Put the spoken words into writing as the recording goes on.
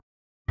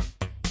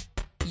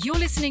You're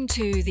listening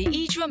to the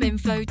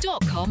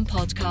eDrumInfo.com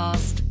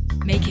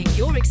podcast, making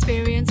your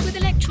experience with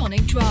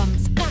electronic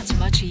drums that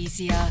much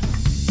easier.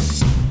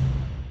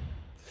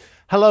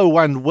 Hello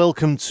and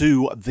welcome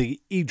to the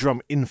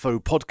eDrum Info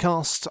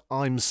podcast.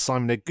 I'm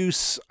Simon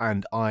Edgoose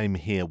and I'm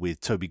here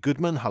with Toby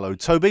Goodman. Hello,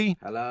 Toby.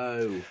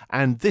 Hello.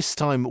 And this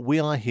time we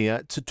are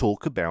here to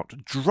talk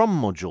about drum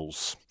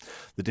modules,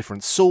 the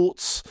different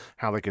sorts,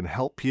 how they can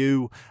help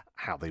you,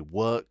 how they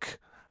work,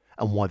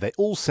 and why they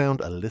all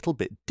sound a little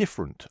bit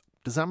different.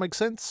 Does that make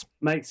sense?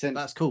 Makes sense.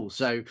 That's cool.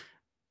 So,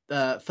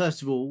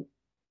 first of all,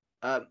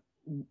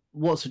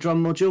 what's a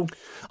drum module?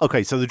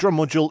 Okay, so the drum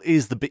module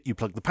is the bit you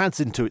plug the pads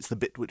into. It's the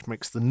bit which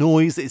makes the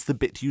noise. It's the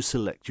bit you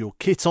select your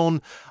kit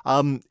on.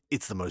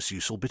 It's the most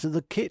useful bit of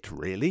the kit,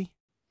 really.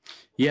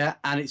 Yeah,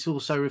 and it's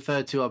also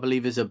referred to, I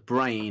believe, as a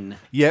brain.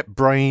 Yep,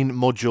 brain,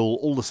 module,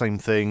 all the same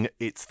thing.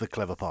 It's the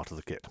clever part of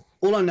the kit.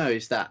 All I know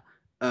is that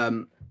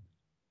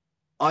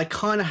I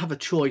kind of have a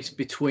choice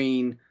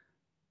between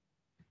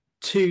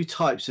two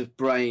types of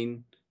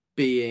brain,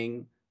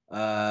 being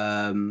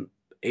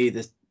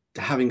either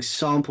having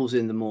samples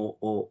in them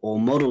or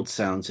modelled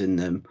sounds in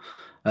them.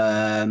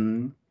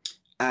 And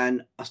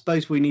I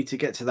suppose we need to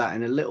get to that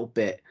in a little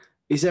bit.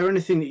 Is there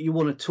anything that you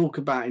want to talk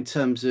about in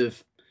terms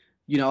of,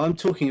 I'm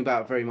talking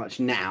about very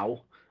much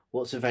now,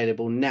 what's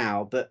available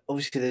now, but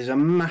obviously there's a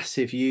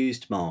massive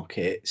used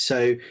market.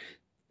 So,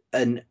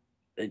 and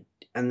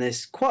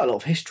there's quite a lot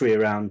of history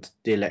around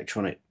the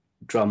electronic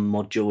drum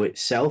module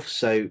itself.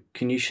 So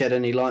can you shed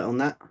any light on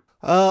that?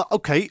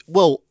 Okay,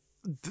 well,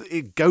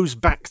 it goes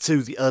back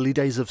to the early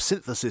days of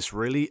synthesis,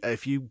 really.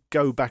 If you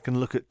go back and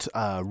look at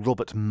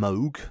Robert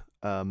Moog,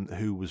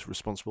 who was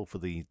responsible for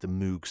the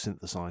Moog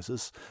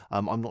synthesizers,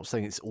 I'm not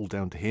saying it's all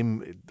down to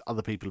him.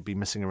 Other people have been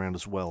messing around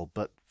as well,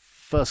 but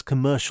first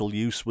commercial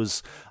use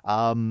was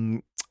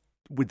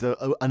with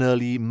an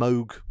early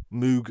Moog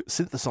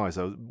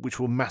synthesizer, which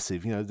were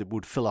massive, that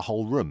would fill a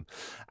whole room.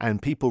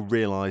 And people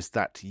realized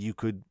that you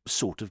could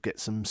sort of get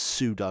some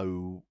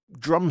pseudo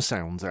drum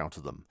sounds out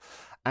of them.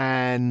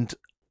 And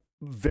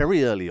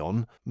very early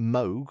on,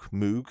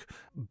 Moog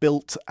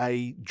built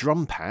a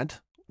drum pad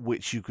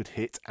which you could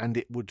hit and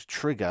it would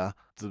trigger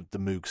the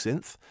Moog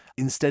synth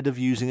instead of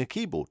using a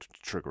keyboard to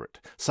trigger it.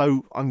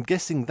 So I'm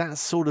guessing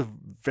that's sort of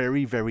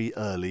very, very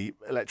early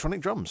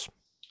electronic drums.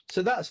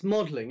 So that's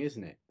modelling,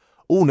 isn't it?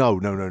 Oh, no.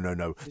 Is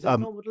that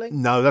not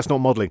modelling? No, that's not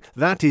modelling.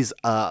 That is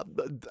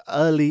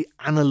early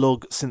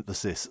analog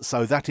synthesis.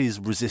 So that is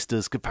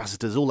resistors,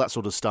 capacitors, all that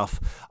sort of stuff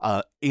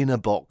in a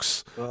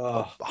box,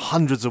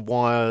 hundreds of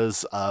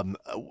wires,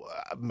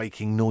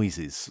 making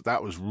noises.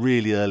 That was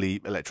really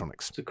early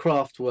electronics. It's a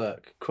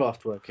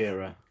Kraftwerk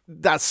era.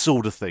 That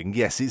sort of thing,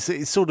 yes.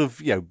 It's sort of,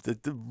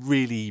 the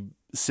really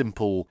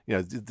simple,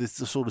 the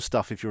sort of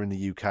stuff if you're in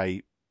the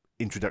UK,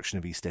 introduction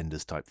of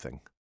EastEnders type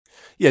thing.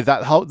 Yeah,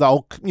 that whole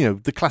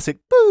the classic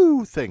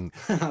boo thing.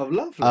 Oh,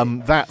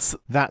 lovely.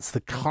 That's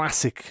the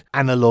classic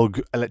analog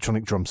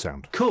electronic drum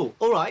sound. Cool.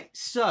 All right.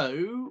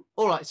 So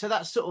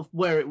that's sort of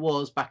where it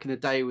was back in the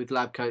day with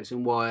lab coats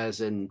and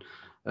wires and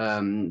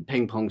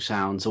ping pong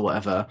sounds or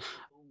whatever.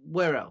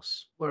 Where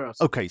else?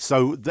 Okay,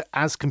 so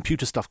as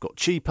computer stuff got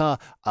cheaper,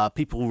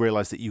 people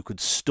realised that you could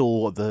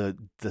store the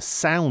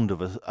sound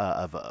of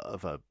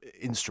a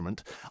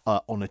instrument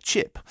on a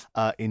chip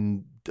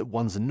in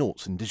ones and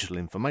noughts in digital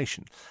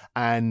information,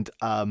 and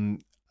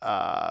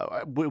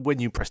when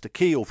you pressed a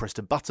key or pressed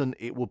a button,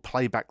 it would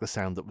play back the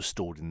sound that was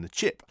stored in the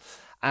chip.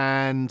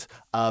 And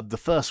the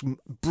first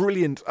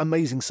brilliant,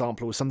 amazing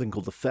sampler was something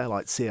called the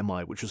Fairlight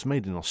CMI, which was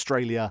made in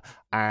Australia,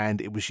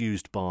 and it was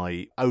used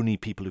by only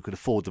people who could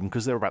afford them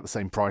because they were about the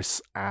same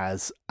price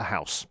as a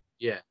house.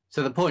 Yeah.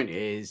 So the point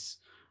is,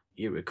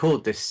 you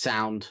record this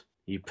sound,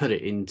 you put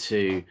it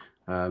into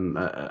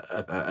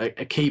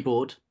a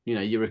keyboard.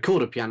 You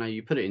record a piano,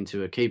 you put it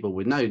into a keyboard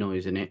with no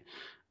noise in it,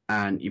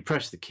 and you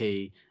press the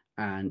key,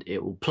 and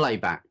it will play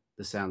back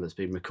the sound that's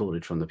been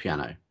recorded from the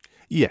piano.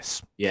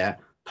 Yes. Yeah.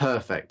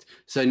 Perfect.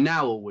 So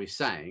now all we're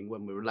saying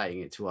when we're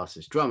relating it to us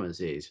as drummers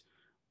is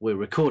we're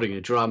recording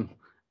a drum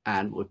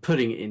and we're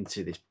putting it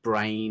into this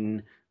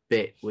brain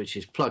bit which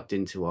is plugged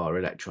into our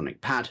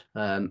electronic pad,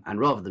 and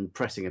rather than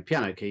pressing a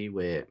piano key,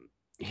 we're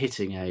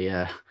hitting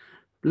a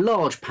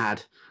large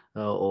pad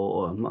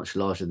or much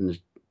larger than the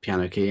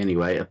piano key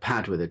anyway, a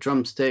pad with a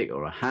drumstick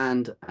or a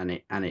hand, and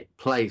it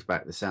plays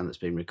back the sound that's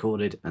been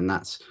recorded, and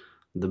that's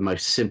the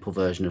most simple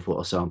version of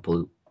what a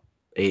sample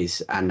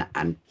is and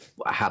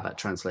how that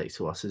translates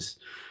to us as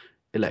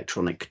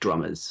electronic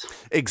drummers.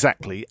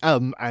 Exactly.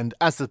 And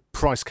as the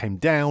price came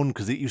down,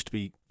 because it used to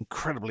be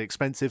incredibly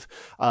expensive,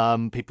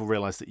 people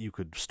realised that you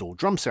could store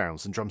drum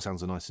sounds, and drum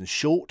sounds are nice and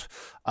short.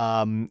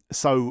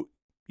 So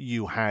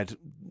you had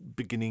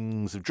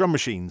beginnings of drum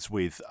machines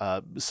with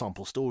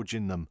sample storage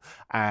in them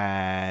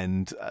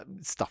and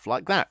stuff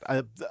like that.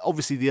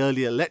 Obviously, the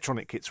earlier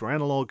electronic kits were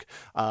analog,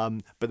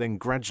 but then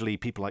gradually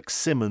people like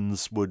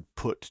Simmons would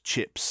put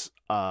chips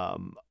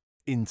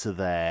into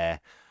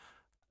their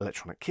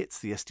electronic kits.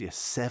 The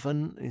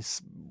SDS7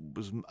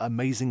 was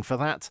amazing for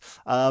that.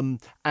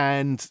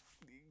 And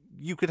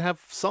you could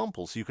have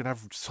samples. You could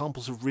have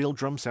samples of real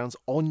drum sounds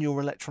on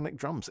your electronic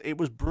drums. It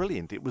was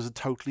brilliant. It was a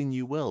totally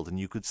new world, and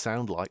you could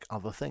sound like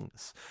other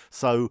things.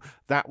 So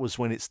that was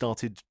when it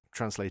started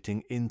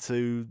translating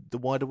into the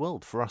wider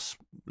world for us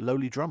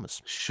lowly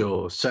drummers.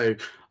 Sure. So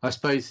I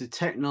suppose the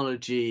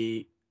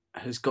technology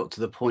has got to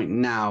the point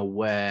now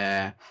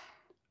where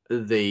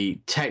the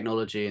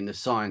technology and the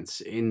science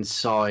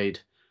inside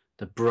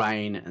the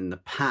brain and the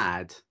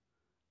pad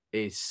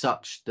is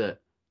such that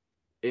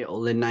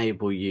it'll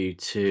enable you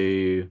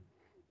to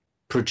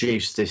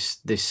produce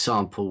this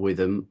sample with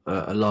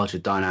a larger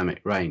dynamic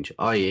range,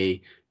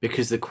 i.e.,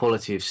 because the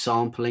quality of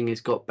sampling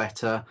has got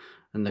better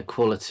and the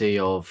quality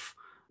of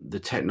the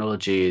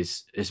technology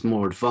is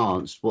more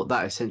advanced. What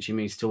that essentially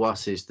means to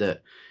us is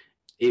that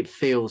it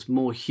feels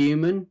more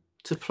human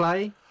to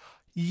play.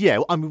 Yeah,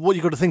 I mean, what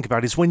you've got to think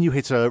about is when you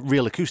hit a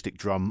real acoustic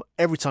drum,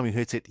 every time you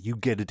hit it, you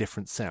get a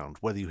different sound.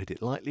 Whether you hit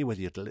it lightly,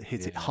 whether you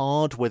hit it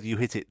hard, whether you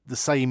hit it the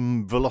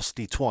same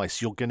velocity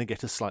twice, you're going to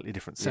get a slightly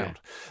different sound.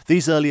 Yeah.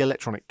 These early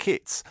electronic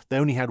kits, they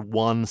only had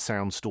one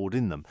sound stored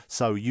in them.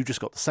 So you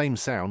just got the same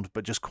sound,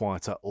 but just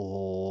quieter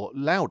or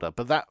louder.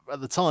 But that, at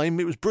the time,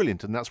 it was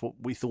brilliant. And that's what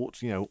we thought,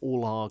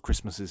 all our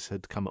Christmases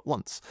had come at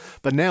once.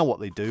 But now what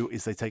they do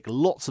is they take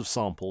lots of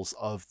samples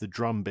of the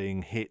drum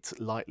being hit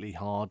lightly,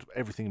 hard,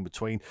 everything in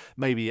between,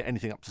 maybe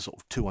anything up to sort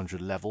of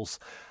 200 levels.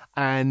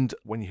 And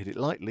when you hit it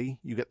lightly,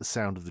 you get the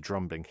sound of the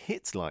drum being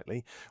hit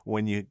lightly.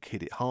 When you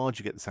hit it hard,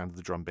 you get the sound of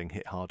the drum being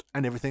hit hard,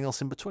 and everything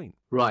else in between.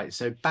 Right.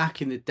 So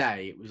back in the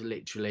day, it was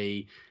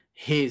literally,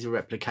 here's a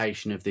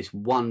replication of this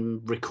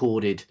one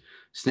recorded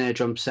snare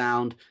drum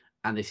sound,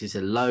 and this is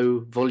a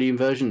low volume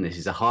version, this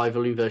is a high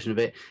volume version of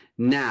it.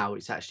 Now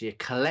it's actually a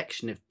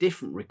collection of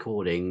different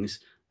recordings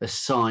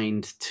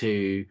assigned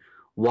to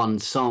one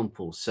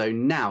sample. So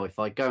now if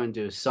I go and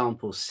do a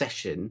sample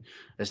session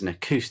as an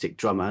acoustic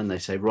drummer and they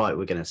say, right,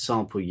 we're going to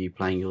sample you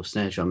playing your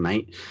snare drum,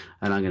 mate,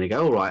 and I'm going to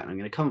go, all right, I'm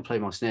going to come and play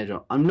my snare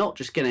drum. I'm not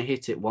just going to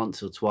hit it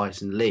once or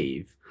twice and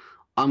leave.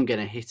 I'm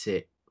going to hit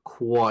it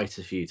quite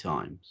a few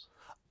times.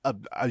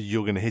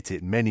 You're going to hit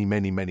it many,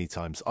 many, many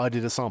times. I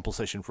did a sample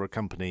session for a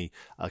company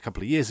a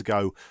couple of years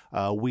ago.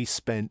 We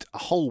spent a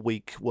whole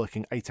week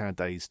working 8-hour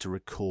days to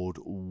record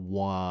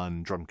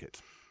one drum kit.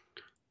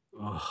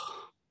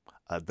 Oh.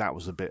 That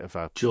was a bit of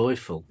a...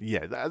 Joyful.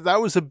 Yeah,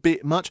 that was a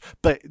bit much,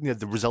 but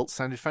the results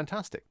sounded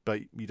fantastic.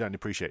 But you don't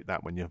appreciate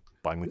that when you're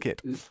buying the kit.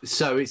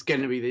 So it's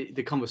going to be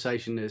the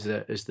conversation as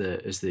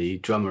the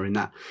drummer in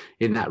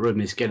that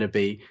room is going to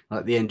be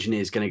like the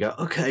engineer's going to go,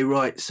 okay,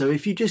 right, so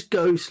if you just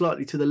go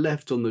slightly to the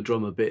left on the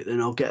drum a bit,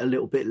 then I'll get a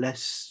little bit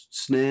less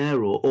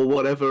snare or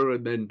whatever,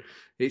 and then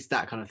it's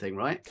that kind of thing,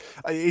 right?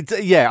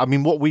 Yeah, I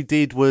mean, what we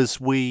did was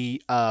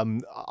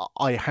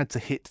I had to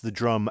hit the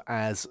drum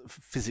as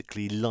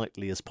physically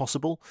lightly as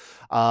possible,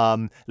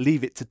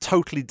 leave it to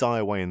totally die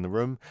away in the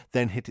room,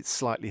 then hit it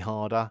slightly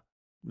harder,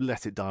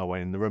 let it die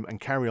away in the room, and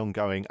carry on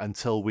going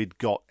until we'd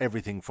got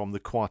everything from the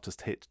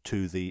quietest hit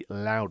to the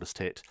loudest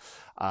hit,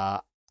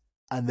 and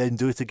then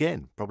do it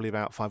again, probably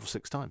about 5 or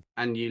 6 times.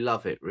 And you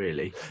love it,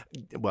 really?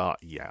 Well,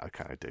 yeah,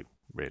 okay, I do,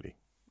 really.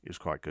 It was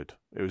quite good.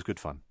 It was good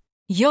fun.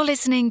 You're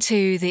listening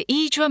to the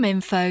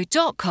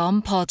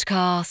edruminfo.com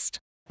podcast.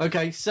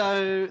 Okay,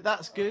 so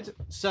that's good.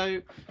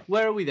 So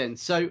where are we then?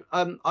 So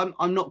I'm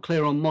not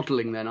clear on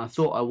modelling then. I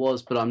thought I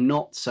was, but I'm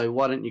not. So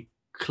why don't you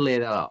clear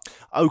that up?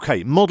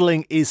 Okay,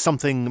 modelling is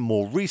something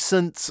more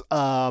recent,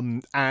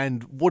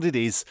 and what it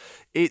is,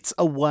 it's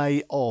a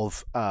way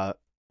of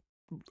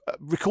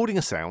recording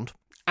a sound,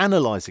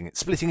 analysing it,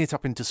 splitting it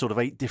up into sort of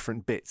 8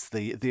 different bits: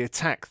 the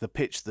attack, the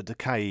pitch, the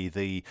decay,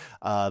 the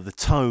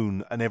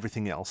tone, and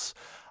everything else.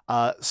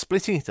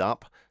 Splitting it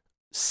up,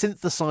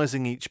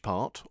 synthesizing each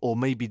part, or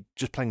maybe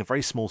just playing a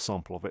very small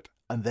sample of it,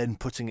 and then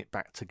putting it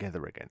back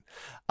together again.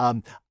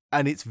 And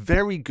it's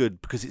very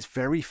good because it's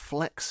very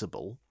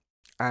flexible,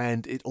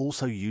 and it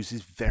also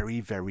uses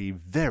very, very,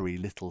 very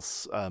little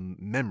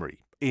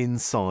memory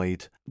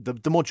inside the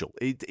module.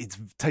 It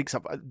takes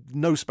up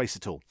no space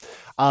at all.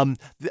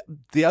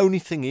 The only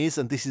thing is,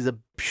 and this is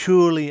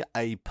purely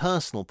a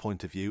personal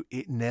point of view,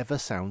 it never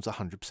sounds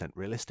 100%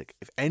 realistic.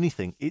 If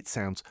anything, it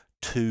sounds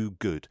too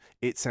good.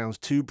 It sounds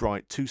too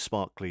bright, too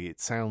sparkly.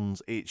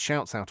 It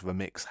shouts out of a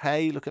mix,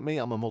 hey, look at me,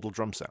 I'm a model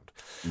drum sound.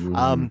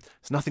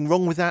 There's nothing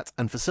wrong with that,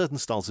 and for certain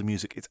styles of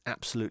music, it's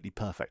absolutely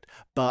perfect.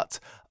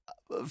 But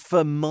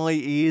for my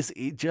ears,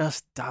 it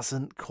just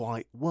doesn't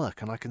quite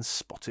work, and I can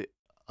spot it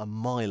a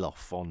mile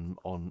off on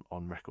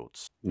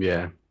records.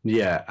 Yeah,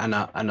 and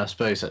I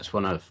suppose that's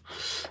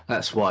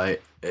why,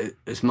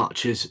 as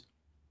much as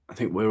I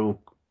think we're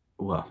all,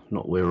 well,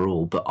 not we're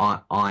all, but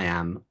I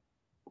am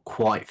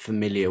quite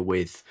familiar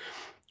with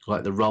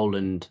like the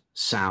Roland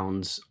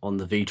sounds on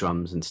the V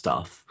drums and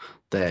stuff.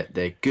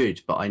 They're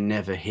good, but I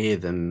never hear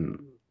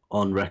them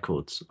on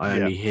records. I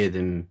only hear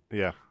them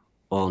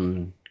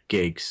on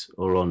gigs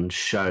or on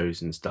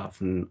shows and stuff,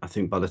 and I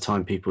think by the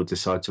time people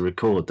decide to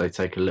record, they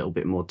take a little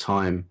bit more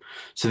time.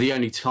 So the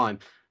only time,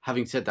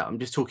 having said that, I'm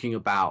just talking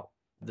about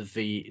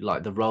the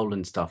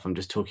Roland stuff. I'm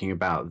just talking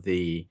about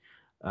the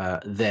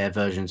their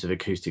versions of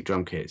acoustic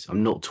drum kits.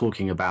 I'm not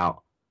talking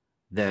about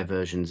their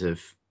versions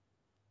of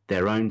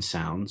their own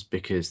sounds,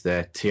 because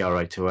their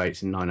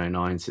TR-808s and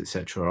 909s,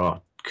 etc.,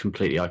 are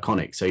completely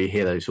iconic. So you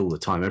hear those all the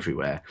time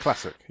everywhere.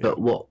 Classic. Yeah. But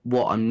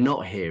what I'm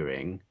not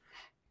hearing,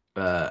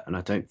 and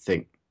I don't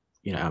think,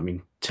 I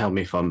mean, tell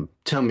me if I'm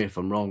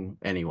wrong,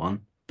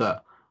 anyone,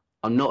 but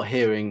I'm not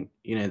hearing,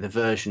 the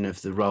version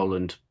of the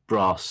Roland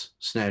brass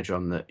snare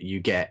drum that you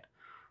get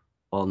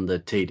on the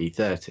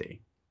TD30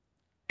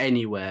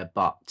 anywhere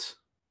but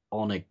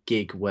on a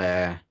gig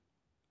where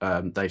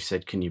they've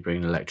said, can you bring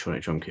an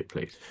electronic drum kit,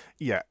 please?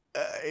 Yeah,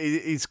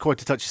 it's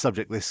quite a touchy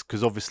subject, this,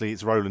 because obviously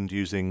it's Roland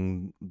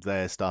using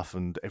their stuff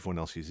and everyone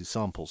else uses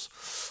samples.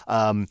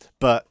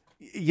 But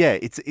yeah,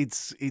 it's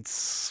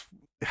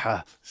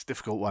a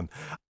difficult one.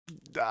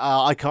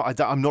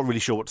 I'm not really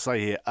sure what to say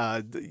here.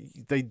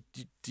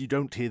 You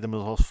don't hear them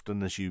as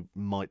often as you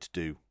might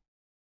do,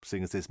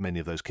 seeing as there's many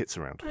of those kits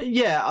around.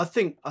 Yeah, I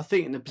think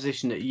in the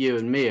position that you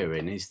and me are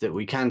in is that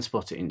we can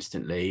spot it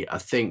instantly. I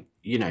think,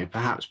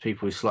 perhaps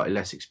people with slightly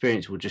less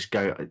experience will just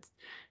go, it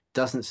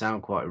doesn't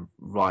sound quite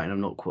right, and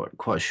I'm not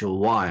quite sure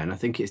why. And I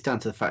think it's down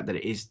to the fact that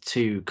it is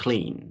too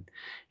clean.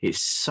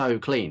 It's so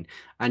clean.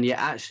 And yet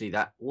actually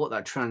what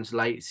that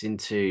translates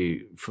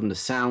into from the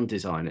sound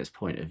designer's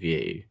point of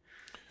view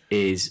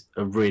is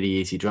a really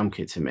easy drum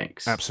kit to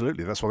mix.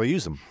 Absolutely, that's why they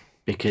use them.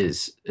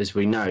 Because as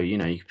we know,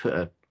 you put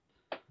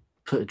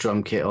a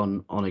drum kit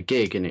on a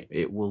gig and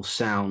it will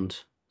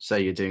sound,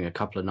 say you're doing a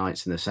couple of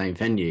nights in the same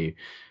venue,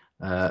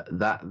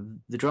 that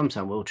the drum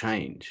sound will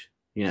change,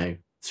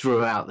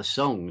 throughout the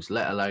songs,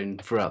 let alone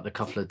throughout the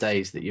couple of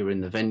days that you're in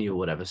the venue or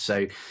whatever.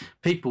 So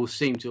people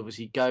seem to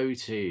obviously go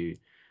to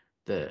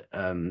the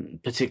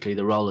particularly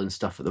the Roland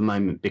stuff at the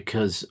moment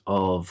because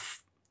of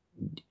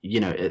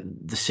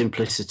the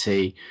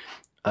simplicity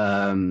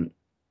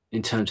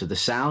in terms of the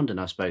sound,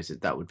 and I suppose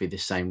that would be the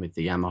same with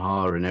the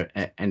Yamaha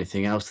and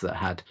anything else that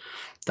had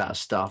that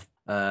stuff.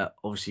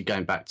 Obviously,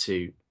 going back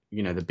to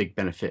the big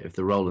benefit of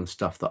the Roland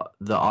stuff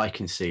that I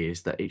can see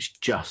is that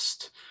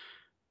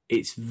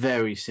it's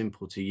very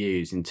simple to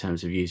use in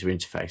terms of user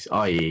interface.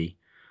 I.e.,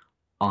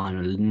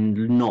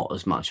 I'm not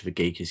as much of a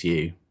geek as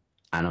you,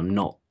 and I'm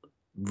not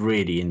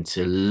really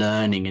into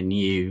learning a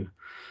new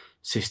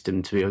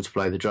system to be able to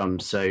play the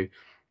drums. So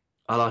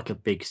I like a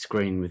big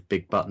screen with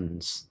big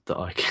buttons that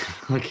I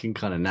can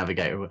kind of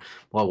navigate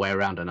my way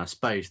around. And I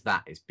suppose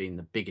that has been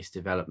the biggest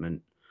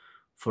development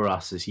for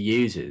us as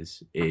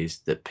users, is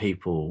that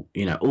people,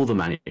 all the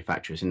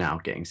manufacturers are now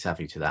getting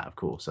savvy to that, of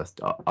course.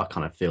 I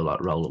kind of feel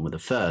like Roland were the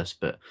first,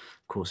 but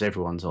of course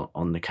everyone's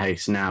on the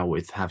case now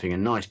with having a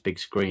nice big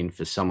screen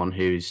for someone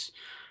who's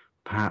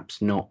perhaps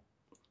not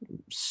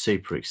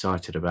super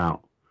excited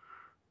about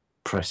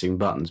pressing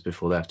buttons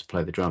before they have to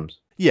play the drums.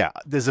 Yeah,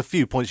 there's a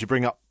few points you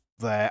bring up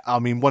there. I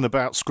mean, one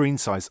about screen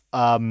size.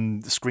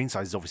 The screen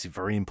size is obviously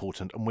very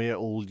important, and we're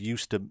all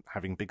used to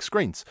having big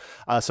screens.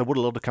 So what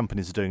a lot of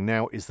companies are doing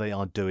now is they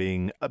are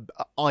doing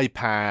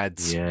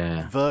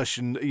iPads,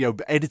 version,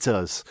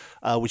 editors,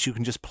 which you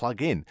can just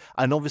plug in,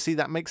 and obviously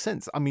that makes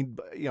sense. I mean,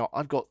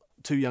 I've got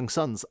two young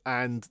sons,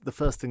 and the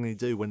first thing they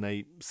do when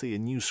they see a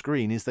new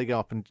screen is they go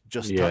up and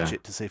just touch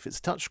it to see if it's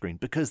a touchscreen,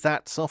 because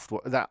that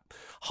software, that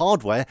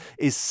hardware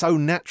is so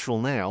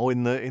natural now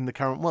in the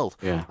current world.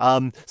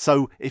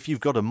 So if you've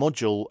got a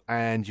module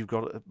and you've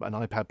got an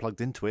iPad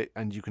plugged into it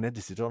and you can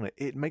edit it on it,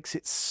 it makes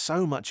it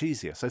so much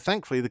easier. So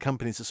thankfully the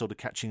companies are sort of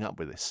catching up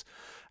with this,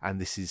 and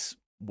this is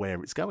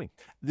where it's going.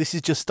 This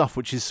is just stuff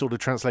which is sort of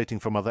translating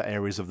from other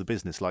areas of the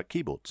business, like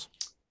keyboards.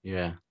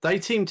 Yeah,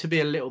 they seem to be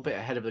a little bit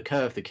ahead of the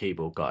curve, the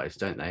keyboard guys,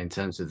 don't they, in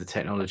terms of the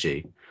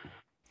technology?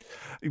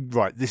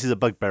 Right, this is a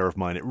bugbear of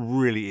mine. It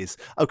really is.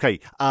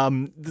 Okay,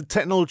 the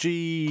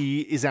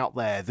technology is out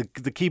there.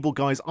 The keyboard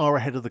guys are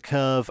ahead of the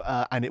curve,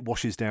 and it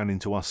washes down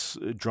into us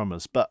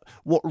drummers. But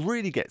what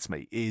really gets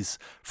me is,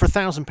 for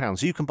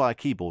 £1,000, you can buy a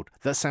keyboard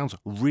that sounds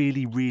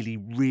really, really,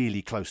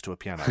 really close to a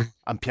piano,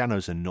 and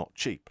pianos are not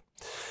cheap.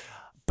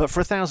 But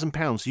for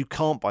 £1,000, you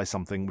can't buy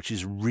something which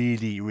is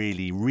really,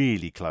 really,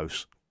 really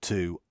close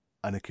to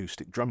an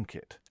acoustic drum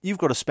kit. You've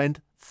got to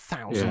spend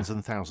thousands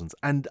and thousands,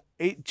 and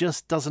it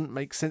just doesn't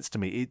make sense to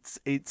me.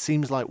 It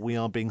seems like we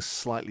are being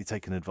slightly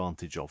taken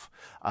advantage of.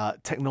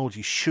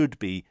 Technology should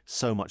be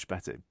so much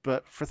better,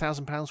 but for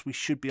 £1,000 we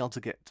should be able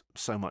to get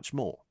so much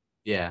more.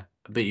 Yeah,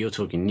 but you're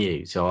talking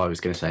new, so I was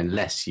going to say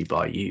unless you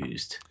buy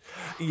used.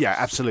 Yeah,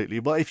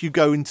 absolutely. Well, if you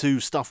go into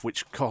stuff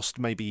which cost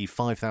maybe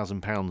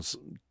 £5,000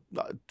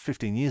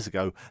 15 years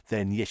ago,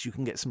 then yes, you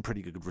can get some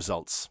pretty good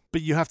results.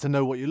 But you have to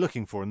know what you're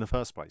looking for in the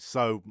first place.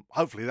 So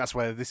hopefully that's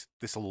where this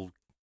will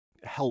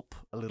help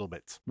a little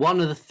bit.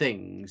 One of the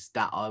things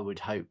that I would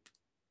hope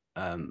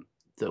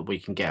that we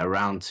can get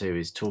around to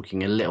is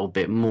talking a little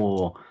bit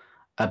more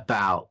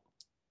about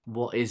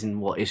what is and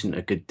what isn't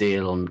a good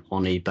deal on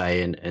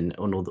eBay and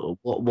on all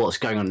what's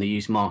going on in the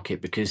used market,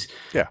 because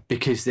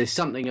there's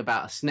something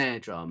about a snare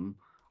drum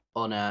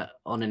on an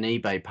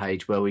eBay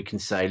page where we can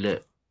say,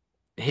 look,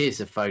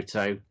 here's a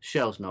photo,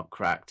 shell's not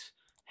cracked,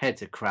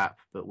 heads are crap,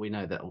 but we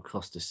know that will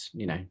cost us,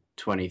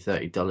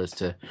 $20-$30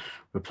 to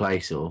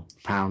replace, or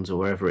pounds, or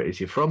wherever it is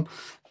you're from,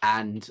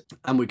 and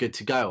we're good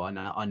to go.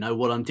 I know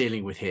what I'm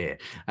dealing with here.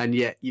 And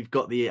yet you've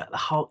got the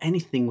whole,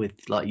 anything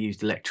with like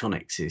used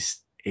electronics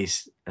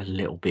is a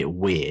little bit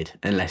weird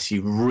unless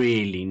you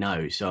really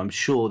know. So I'm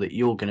sure that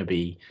you're going to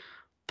be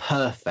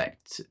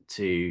perfect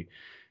to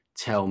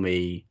tell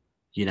me,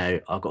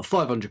 I've got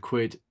 500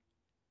 quid.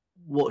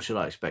 What should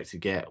I expect to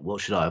get?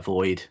 What should I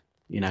avoid?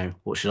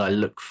 What should I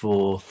look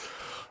for?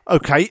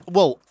 Okay,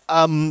 well,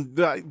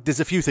 there's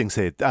a few things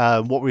here.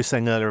 What we were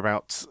saying earlier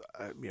about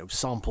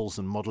samples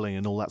and modelling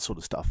and all that sort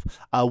of stuff.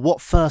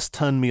 What first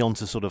turned me on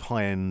to sort of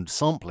high-end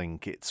sampling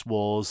kits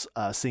was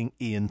seeing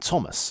Ian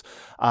Thomas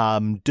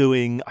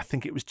doing, I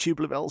think it was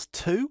Tubular Bells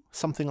 2,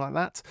 something like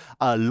that,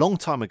 a long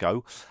time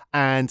ago,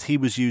 and he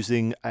was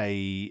using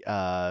a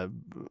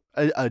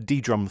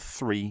D-Drum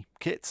 3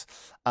 kit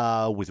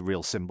with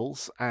real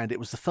cymbals, and it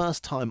was the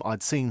first time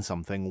I'd seen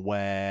something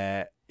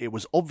where it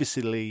was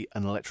obviously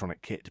an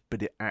electronic kit,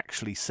 but it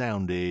actually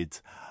sounded...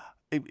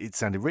 It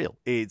sounded real.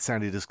 It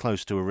sounded as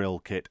close to a real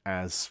kit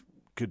as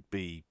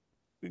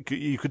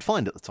you could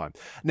find at the time.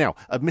 Now,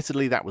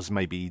 admittedly, that was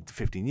maybe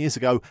 15 years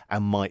ago,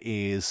 and my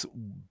ears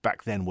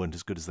back then weren't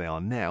as good as they are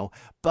now,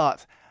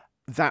 but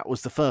that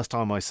was the first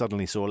time I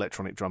suddenly saw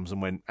electronic drums and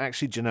went,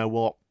 actually, do you know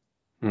what?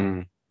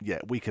 Yeah,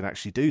 we can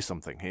actually do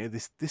something here.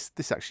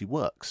 This actually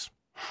works.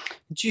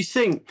 Do you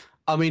think...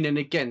 I mean, and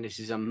again, this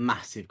is a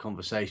massive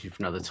conversation for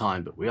another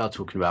time, but we are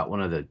talking about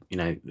one of the,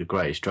 the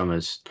greatest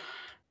drummers,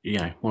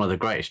 one of the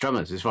greatest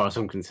drummers as far as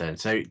I'm concerned.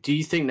 So do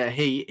you think that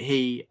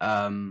he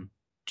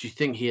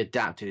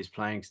adapted his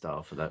playing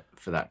style for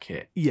that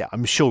kit? Yeah,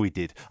 I'm sure he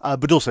did.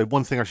 But also,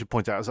 one thing I should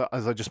point out,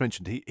 as I just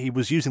mentioned, he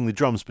was using the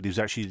drums, but he was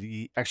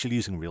actually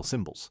using real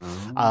cymbals.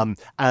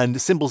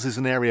 And cymbals is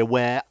an area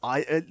where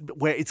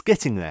it's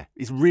getting there.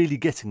 It's really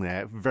getting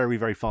there very,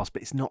 very fast,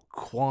 but it's not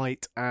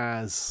quite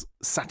as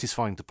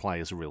satisfying to play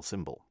as a real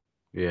cymbal.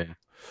 Yeah.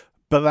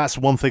 But that's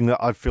one thing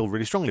that I feel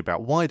really strongly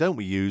about. Why don't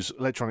we use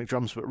electronic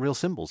drums but real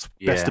cymbals?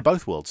 Yeah. Best of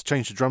both worlds.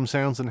 Change the drum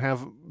sounds and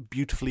have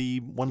beautifully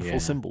wonderful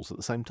cymbals at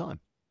the same time.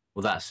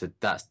 Well, that's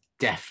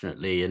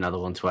definitely another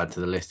one to add to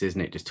the list,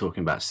 isn't it? Just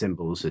talking about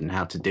cymbals and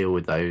how to deal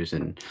with those,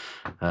 and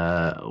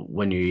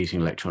when you're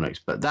using electronics.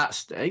 But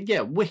that's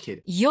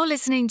wicked. You're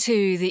listening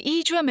to the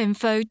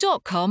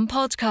eDrumInfo.com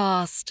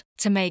podcast.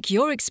 To make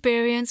your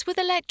experience with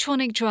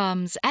electronic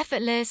drums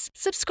effortless,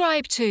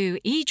 subscribe to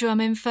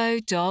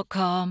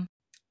eDrumInfo.com.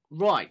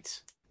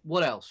 Right.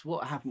 What else?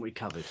 What haven't we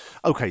covered?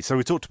 Okay, so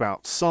we talked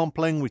about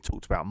sampling, we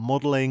talked about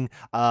modelling.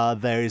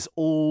 There is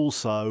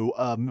also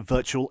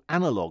virtual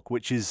analog,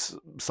 which is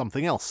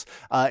something else.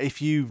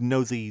 If you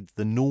know the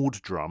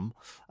Nord drum,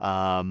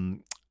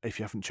 if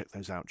you haven't checked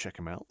those out, check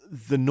them out.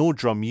 The Nord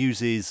drum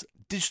uses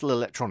digital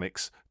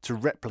electronics to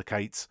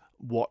replicate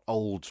what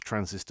old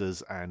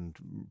transistors and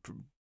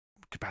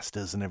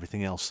capacitors and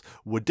everything else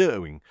were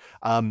doing.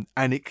 And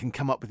it can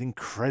come up with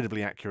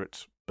incredibly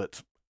accurate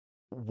but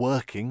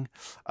working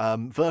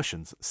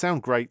versions.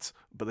 Sound great,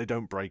 but they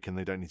don't break and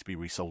they don't need to be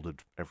resoldered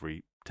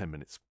every 10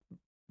 minutes.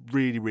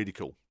 Really, really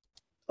cool.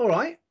 All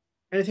right.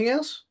 Anything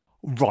else?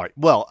 Right.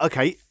 Well,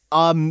 okay.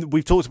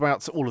 We've talked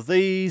about all of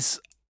these,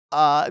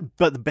 but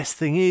the best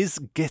thing is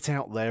get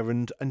out there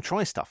and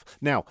try stuff.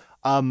 Now,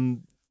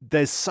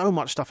 there's so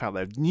much stuff out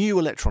there. New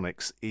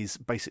electronics is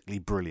basically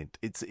brilliant.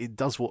 It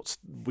does what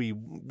we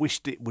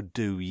wished it would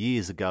do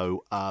years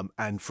ago,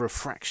 and for a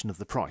fraction of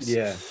the price.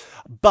 Yeah.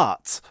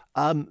 But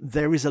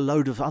there is a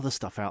load of other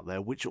stuff out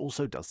there which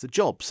also does the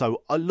job.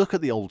 So look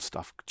at the old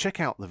stuff. Check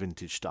out the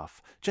vintage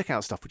stuff. Check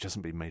out stuff which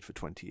hasn't been made for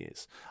 20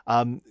 years.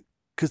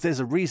 Because there's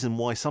a reason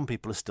why some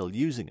people are still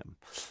using them.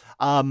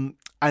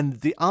 And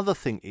the other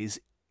thing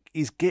is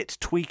get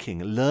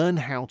tweaking. Learn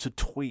how to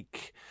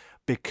tweak.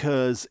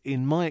 Because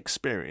in my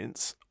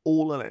experience,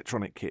 all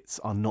electronic kits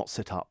are not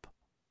set up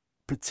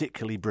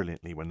particularly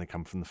brilliantly when they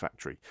come from the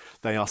factory.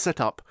 They are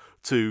set up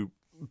to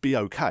be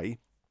okay,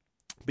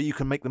 but you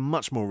can make them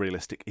much more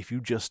realistic if you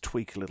just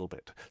tweak a little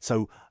bit.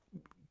 So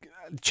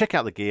check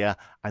out the gear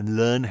and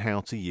learn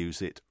how to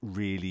use it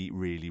really,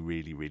 really,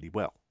 really, really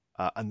well.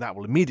 And that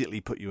will immediately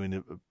put you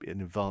in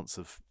advance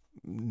of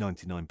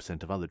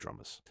 99% of other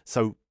drummers.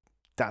 So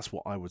that's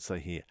what I would say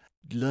here.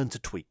 Learn to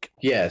tweak.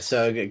 Yeah,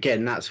 so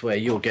again, that's where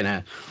you're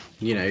gonna,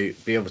 be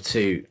able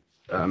to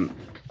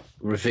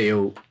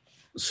reveal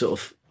sort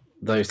of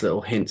those little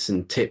hints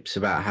and tips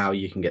about how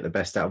you can get the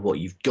best out of what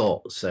you've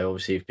got. So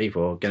obviously, if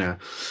people are gonna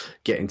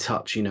get in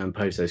touch, and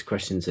pose those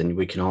questions, then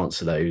we can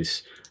answer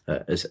those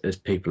as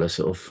people are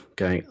sort of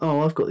going,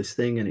 oh, I've got this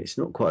thing and it's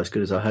not quite as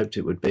good as I hoped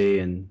it would be,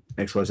 and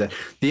X, Y, Z.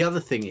 The other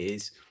thing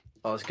is,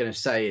 I was going to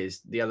say,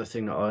 is the other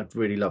thing that I'd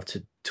really love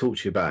to talk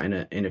to you about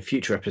in a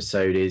future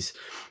episode is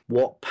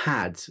what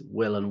pads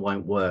will and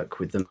won't work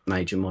with the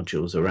major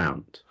modules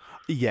around.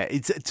 Yeah,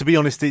 to be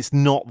honest, it's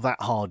not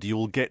that hard.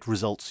 You'll get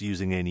results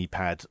using any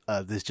pad.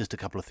 There's just a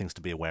couple of things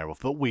to be aware of,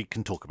 but we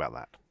can talk about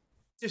that.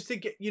 Just to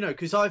get,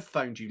 because I've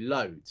phoned you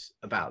loads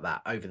about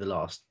that over the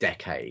last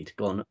decade.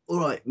 Gone, all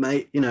right,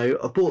 mate, I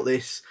bought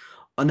this.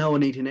 I know I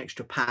need an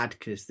extra pad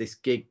because this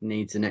gig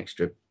needs an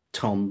extra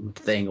tom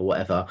thing or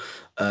whatever.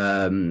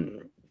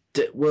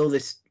 Will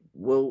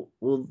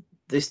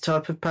this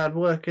type of pad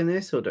work in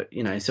this, or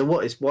so why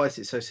is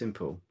it so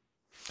simple?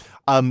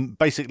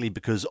 Basically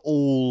because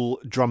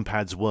all drum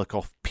pads work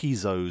off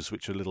piezo's,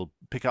 which are little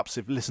pickups.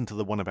 If listen to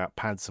the one about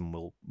pads, and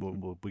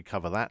we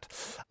cover that.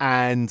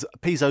 And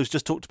piezo's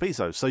just talk to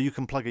piezo's, so you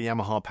can plug a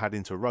Yamaha pad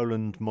into a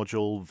Roland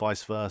module,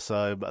 vice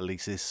versa,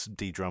 Alesis,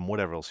 D-drum,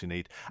 whatever else you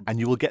need, and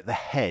you will get the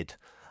head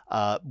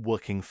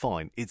working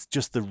fine. It's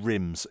just the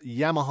rims.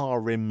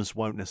 Yamaha rims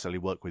won't necessarily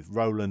work with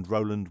Roland.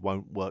 Roland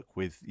won't work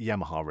with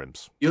Yamaha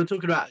rims. You're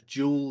talking about a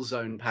dual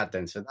zone pad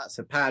then, so that's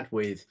a pad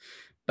with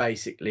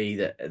basically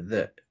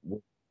that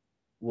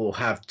will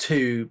have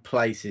two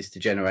places to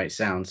generate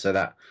sound, so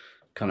that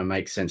kind of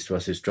makes sense to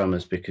us as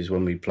drummers, because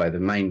when we play the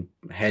main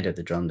head of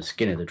the drum, the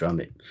skin of the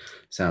drum, it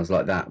sounds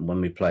like that, and when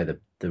we play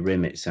the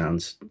rim, it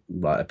sounds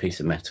like a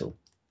piece of metal.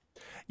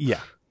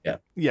 Yeah,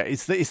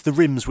 it's the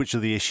rims which are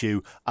the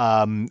issue,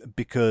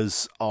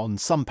 because on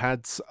some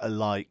pads,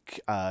 like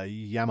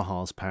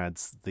Yamaha's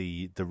pads,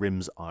 the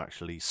rims are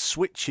actually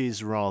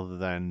switches rather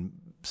than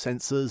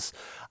sensors,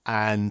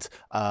 and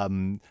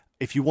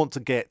if you want to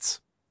get,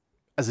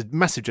 as a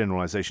massive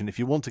generalization, if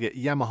you want to get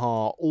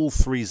Yamaha, all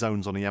three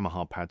zones on a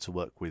Yamaha pad to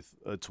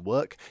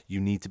work,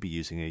 you need to be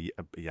using a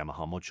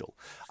Yamaha module.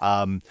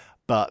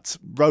 But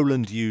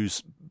Roland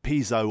use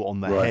piezo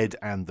on the head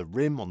and the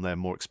rim on their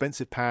more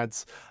expensive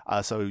pads,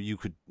 so you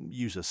could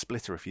use a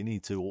splitter if you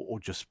need to, or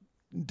just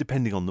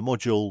depending on the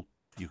module,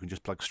 you can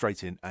just plug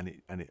straight in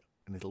and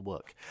it'll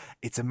work.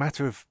 It's a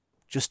matter of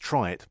just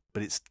try it,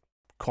 but it's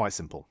quite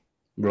simple.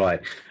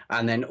 Right,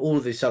 and then all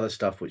of this other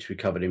stuff which we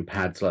covered in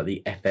pads, like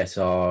the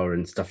FSR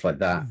and stuff like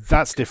that.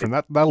 That's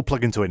different. That'll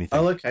plug into anything.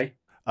 Oh, okay.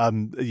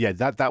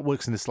 That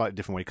works in a slightly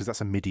different way because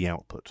that's a MIDI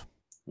output.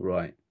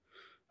 Right.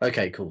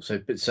 Okay, cool. So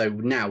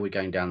now we're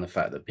going down the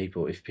fact that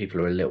if people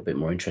are a little bit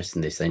more interested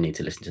in this, they need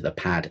to listen to the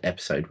pad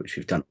episode, which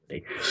we've done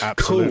already.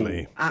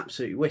 Absolutely. Cool.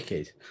 Absolutely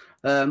wicked.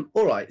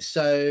 All right.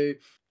 So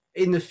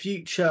in the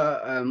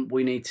future,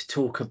 we need to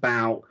talk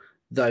about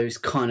those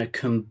kind of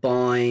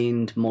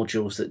combined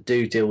modules that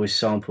do deal with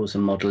samples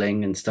and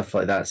modeling and stuff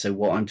like that. So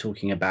what I'm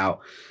talking about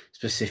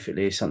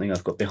specifically is something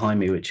I've got behind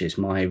me, which is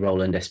my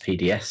Roland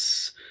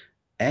SPDS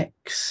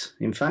X,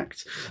 in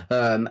fact.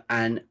 And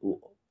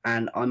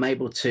I'm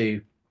able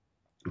to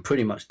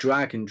pretty much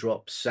drag and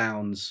drop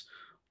sounds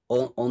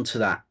onto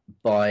that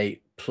by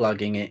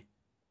plugging it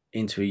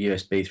into a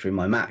USB through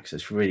my Mac. So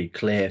it's really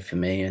clear for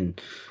me, and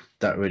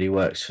that really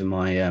works for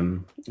my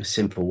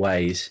simple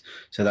ways.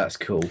 So that's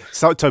cool.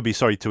 So, Toby,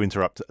 sorry to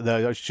interrupt.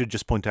 I should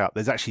just point out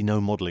there's actually no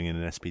modelling in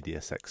an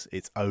SPDSX.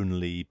 It's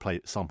only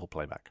sample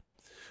playback.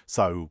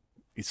 So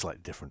it's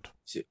slightly different.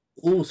 Is it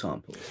all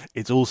samples?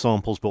 It's all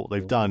samples, but what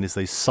they've done is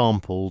they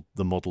sampled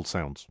the model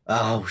sounds.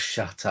 Oh,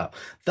 shut up.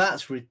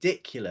 That's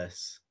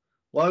ridiculous.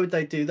 Why would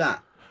they do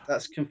that?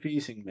 That's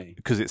confusing me.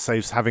 Because it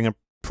saves having a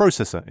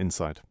processor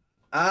inside.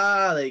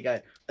 Ah, there you go.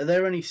 Are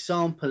there any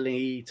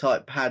sample-y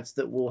type pads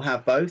that will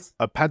have both?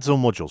 Pads or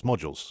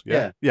modules?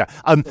 Yeah.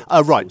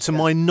 Modules, right. To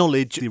my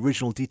knowledge, the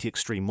original DT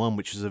Extreme one,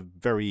 which is a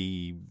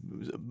very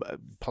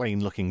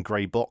plain-looking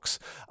grey box,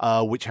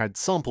 which had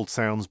sampled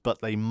sounds,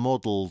 but they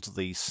modelled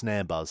the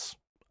snare buzz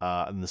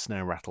and the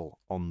snare rattle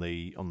on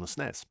the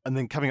snares. And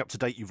then coming up to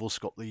date, you've also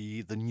got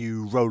the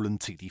new Roland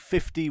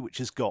TD50, which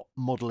has got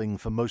modelling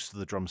for most of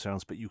the drum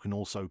sounds, but you can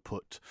also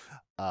put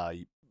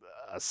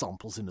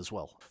samples in as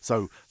well.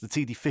 So the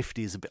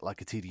TD50 is a bit like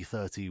a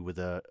TD30 with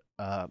a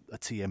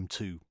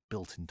TM2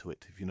 built into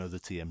it, if you know the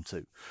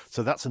TM2.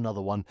 So that's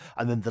another one.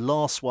 And then the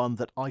last one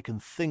that I can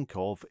think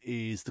of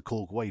is the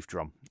Korg Wave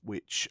Drum,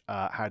 which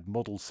had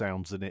model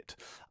sounds in it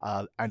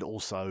and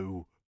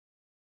also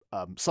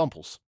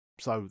samples.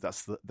 So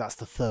that's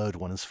the third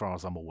one as far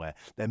as I'm aware.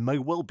 There may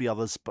well be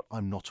others, but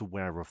I'm not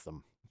aware of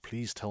them.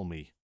 Please tell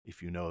me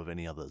if you know of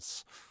any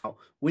others.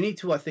 We need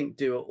to, I think,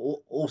 do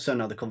also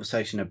another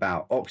conversation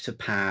about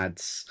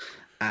octapads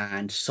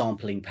and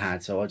sampling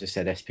pads. So I just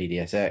said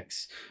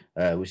SPDSX,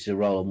 which is a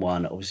Roland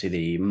one. Obviously,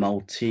 the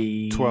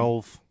multi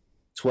 12,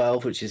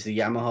 which is the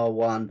Yamaha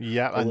one.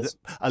 Yeah, and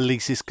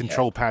Alesis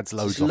control pads,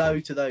 loads of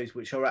them. To those,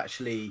 which are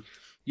actually,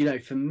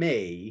 for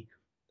me,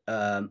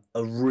 a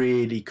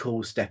really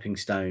cool stepping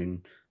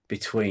stone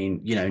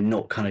between,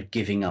 not kind of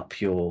giving up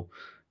your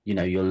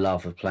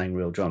love of playing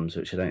real drums,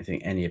 which I don't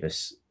think any of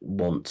us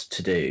want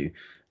to do,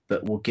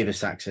 but will give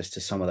us access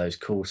to some of those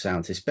cool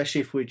sounds, especially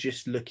if we're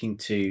just looking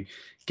to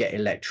get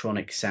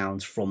electronic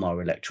sounds from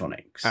our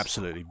electronics.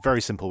 Absolutely.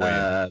 Very simple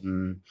way.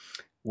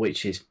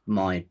 Which is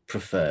my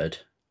preferred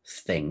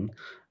thing.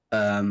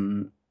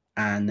 And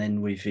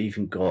then I've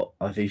even got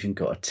a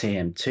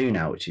TM2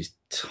 now, which is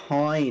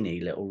tiny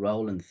little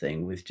Roland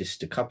thing with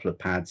just a couple of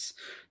pads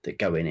that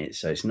go in it.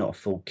 So it's not a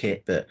full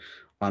kit, but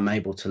I'm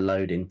able to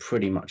load in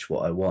pretty much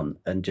what I want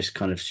and just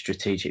kind of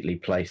strategically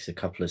place a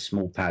couple of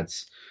small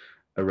pads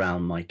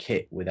around my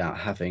kit without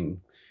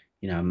having,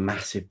 a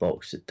massive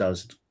box that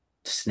does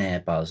snare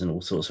buzz and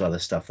all sorts of other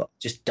stuff that I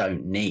just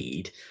don't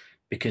need,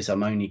 because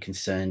I'm only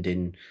concerned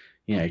in,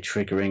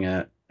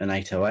 triggering an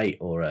 808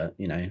 or a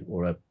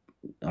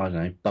I don't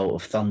know, bolt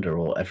of thunder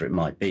or whatever it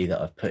might be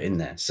that I've put in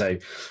there. So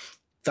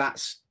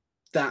that's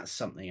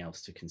something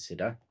else to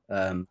consider.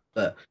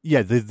 But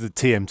yeah, the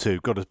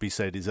TM2, got to be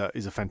said, is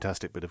a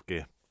fantastic bit of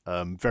gear.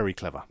 Very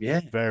clever.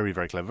 Yeah. Very,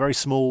 very clever. Very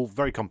small,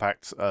 very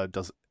compact.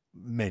 Does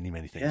many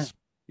things.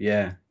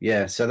 Yeah.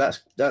 So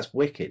that's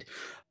wicked.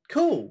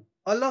 Cool.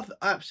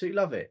 Absolutely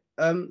love it.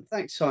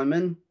 Thanks,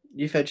 Simon.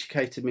 You've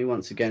educated me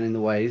once again in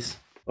the ways.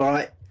 All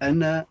right,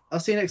 and I'll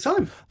see you next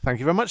time. Thank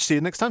you very much. See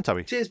you next time,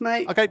 Tubby. Cheers,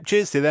 mate. Okay,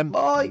 cheers. See you then.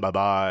 Bye.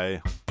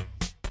 Bye-bye.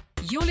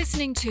 You're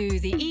listening to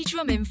the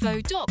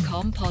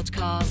edruminfo.com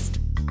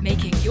podcast,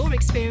 making your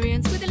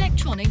experience with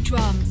electronic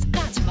drums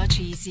that much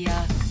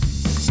easier.